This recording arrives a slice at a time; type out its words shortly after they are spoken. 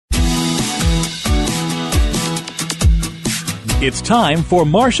It's time for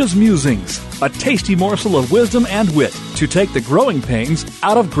Marcia's Musings, a tasty morsel of wisdom and wit to take the growing pains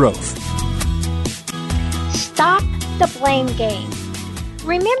out of growth. Stop the blame game.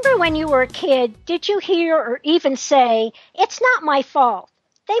 Remember when you were a kid, did you hear or even say, "It's not my fault.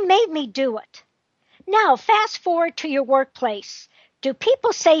 They made me do it"? Now, fast forward to your workplace. Do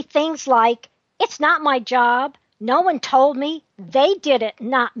people say things like, "It's not my job. No one told me. They did it,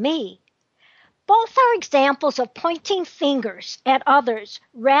 not me"? Both are examples of pointing fingers at others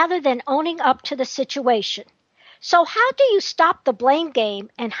rather than owning up to the situation. So how do you stop the blame game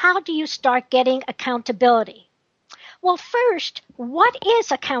and how do you start getting accountability? Well, first, what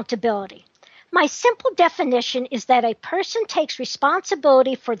is accountability? My simple definition is that a person takes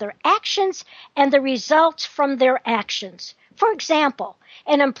responsibility for their actions and the results from their actions. For example,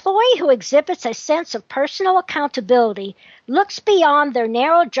 an employee who exhibits a sense of personal accountability looks beyond their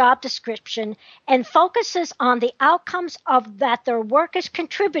narrow job description and focuses on the outcomes of that their work is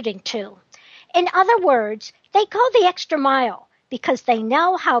contributing to. In other words, they go the extra mile because they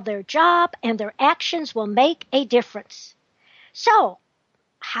know how their job and their actions will make a difference. So,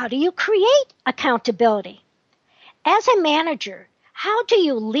 how do you create accountability? As a manager, how do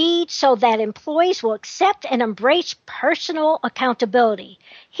you lead so that employees will accept and embrace personal accountability?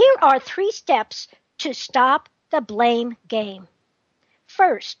 Here are 3 steps to stop the blame game.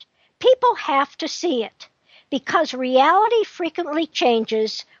 First, people have to see it. Because reality frequently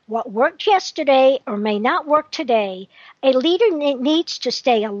changes, what worked yesterday or may not work today, a leader needs to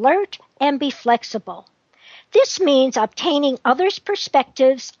stay alert and be flexible. This means obtaining others'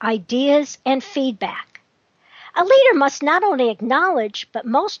 perspectives, ideas, and feedback. A leader must not only acknowledge, but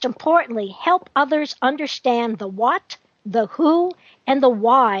most importantly, help others understand the what, the who, and the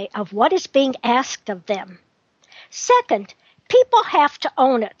why of what is being asked of them. Second, people have to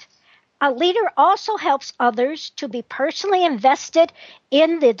own it. A leader also helps others to be personally invested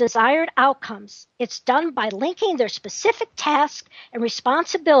in the desired outcomes. It's done by linking their specific tasks and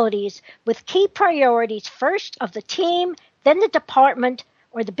responsibilities with key priorities first of the team, then the department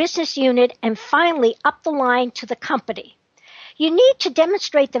or the business unit, and finally up the line to the company. You need to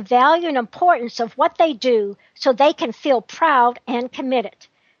demonstrate the value and importance of what they do so they can feel proud and committed.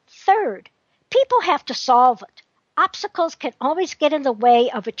 Third, people have to solve it. Obstacles can always get in the way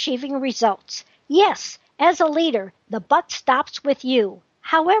of achieving results. Yes, as a leader, the buck stops with you.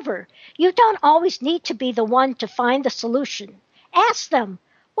 However, you don't always need to be the one to find the solution. Ask them,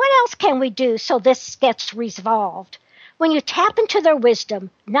 what else can we do so this gets resolved? When you tap into their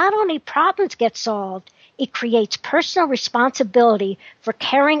wisdom, not only problems get solved, it creates personal responsibility for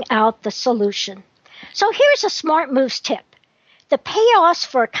carrying out the solution. So here's a smart moves tip. The payoffs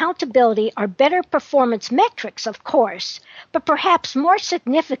for accountability are better performance metrics, of course, but perhaps more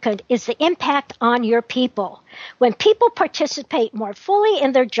significant is the impact on your people. When people participate more fully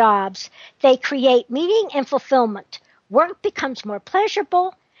in their jobs, they create meaning and fulfillment. Work becomes more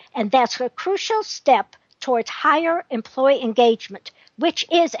pleasurable, and that's a crucial step towards higher employee engagement, which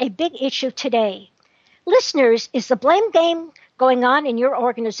is a big issue today. Listeners, is the blame game going on in your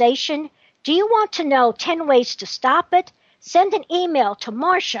organization? Do you want to know 10 ways to stop it? Send an email to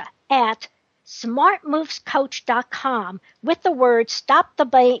Marcia at smartmovescoach.com with the words "Stop the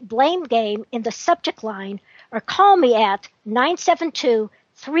Blame Game" in the subject line, or call me at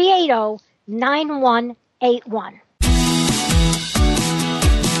 972-380-9181.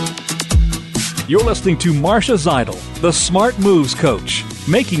 You're listening to Marcia Zeidel, the Smart Moves Coach,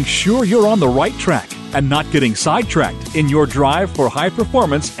 making sure you're on the right track and not getting sidetracked in your drive for high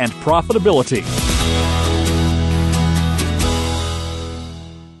performance and profitability.